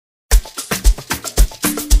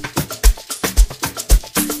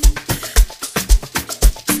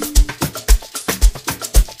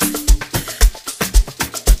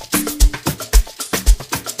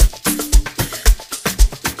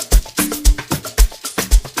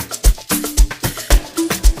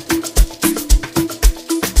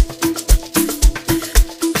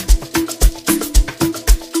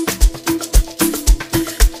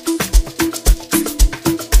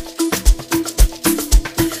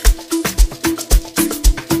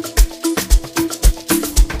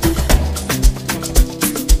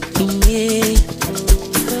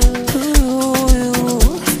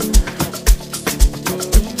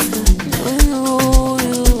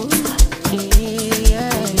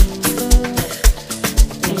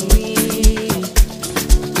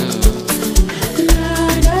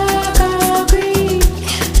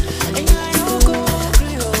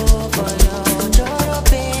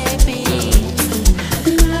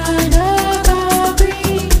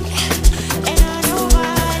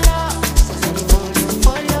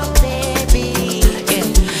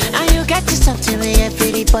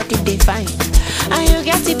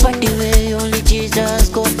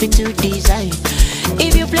to design.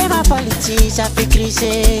 If you play my politics, I feel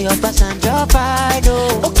say your pass and drop. I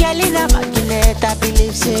know. Okay, Lina Magnet, I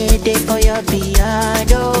believe say they for your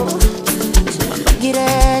behind. Oh,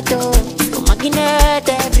 Margaret, oh, Magnet,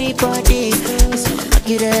 everybody.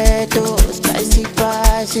 Margaret, oh, spicy,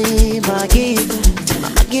 spicy, Maggie.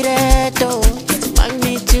 Margaret, oh,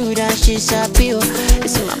 magnitude and she's happy.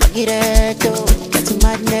 It's Margaret, oh, got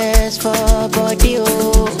madness for body.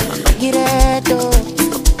 Oh, Margaret, oh.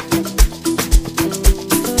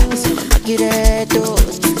 Margaret,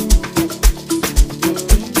 Margaret,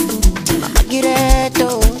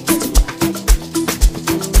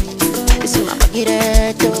 it's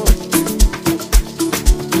Margaret.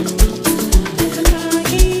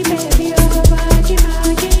 Maggie, baby, oh, Maggie,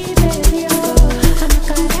 Maggie, baby, oh, I'm a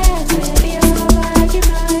caress, baby, oh, Maggie,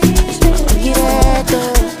 Maggie, Margaret,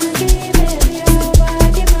 Maggie, baby, oh,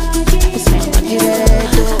 Maggie, Maggie, it's Margaret,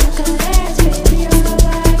 caress, baby, oh,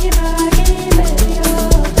 Maggie, Maggie, baby, oh.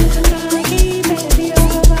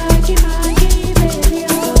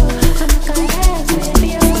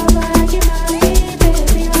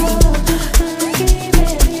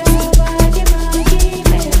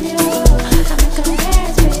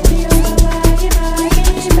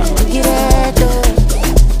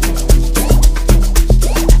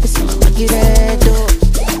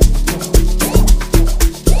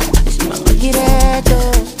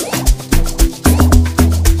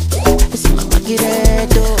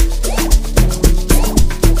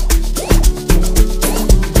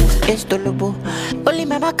 Esto lobo, only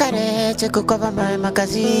my Margaret, take a cover my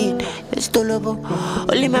magazine. Esto lobo,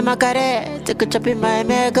 only my Margaret, take a chop in my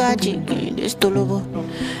mega chicken. Esto lobo,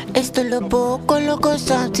 coloco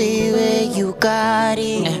something where you got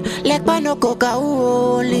it. Like my no coca,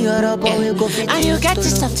 only your rubber will go fit. And you get to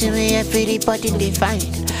something where everybody they find.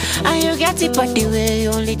 And you get it but the way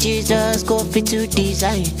only Jesus go fit to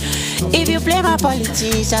design. If you play my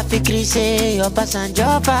politics, I feel say your pass and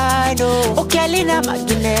drop. I know. Okay, Lina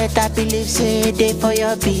Magnet, I believe say they for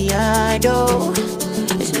your behind. Oh,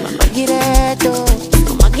 it's Margaret, oh,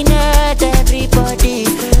 Magnet, everybody.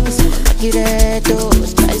 It's Margaret, oh,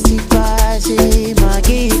 spicy, spicy,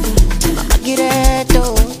 Maggie. Margaret,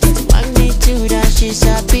 oh, magnitude and she's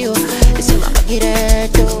happy. Oh, it's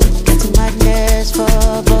Margaret, oh, got madness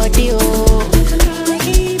for body. Oh,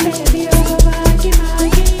 Maggie, baby, oh, Maggie, Maggie.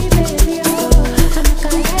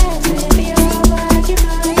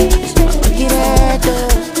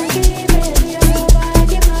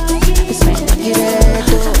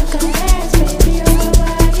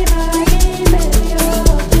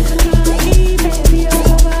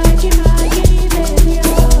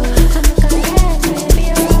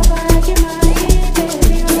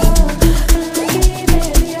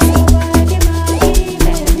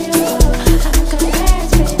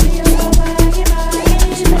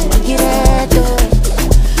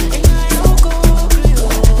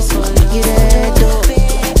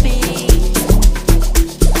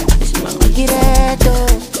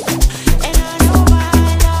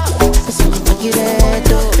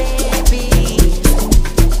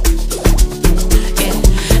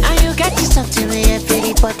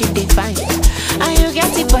 Everybody they find, and you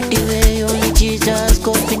get it but the way only Jesus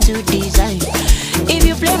go fit to design. If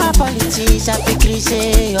you play my politics, I feel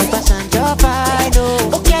say your pass and drop. I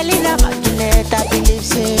know. Okay, Lina Magnet, I believe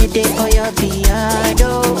say they for your behind.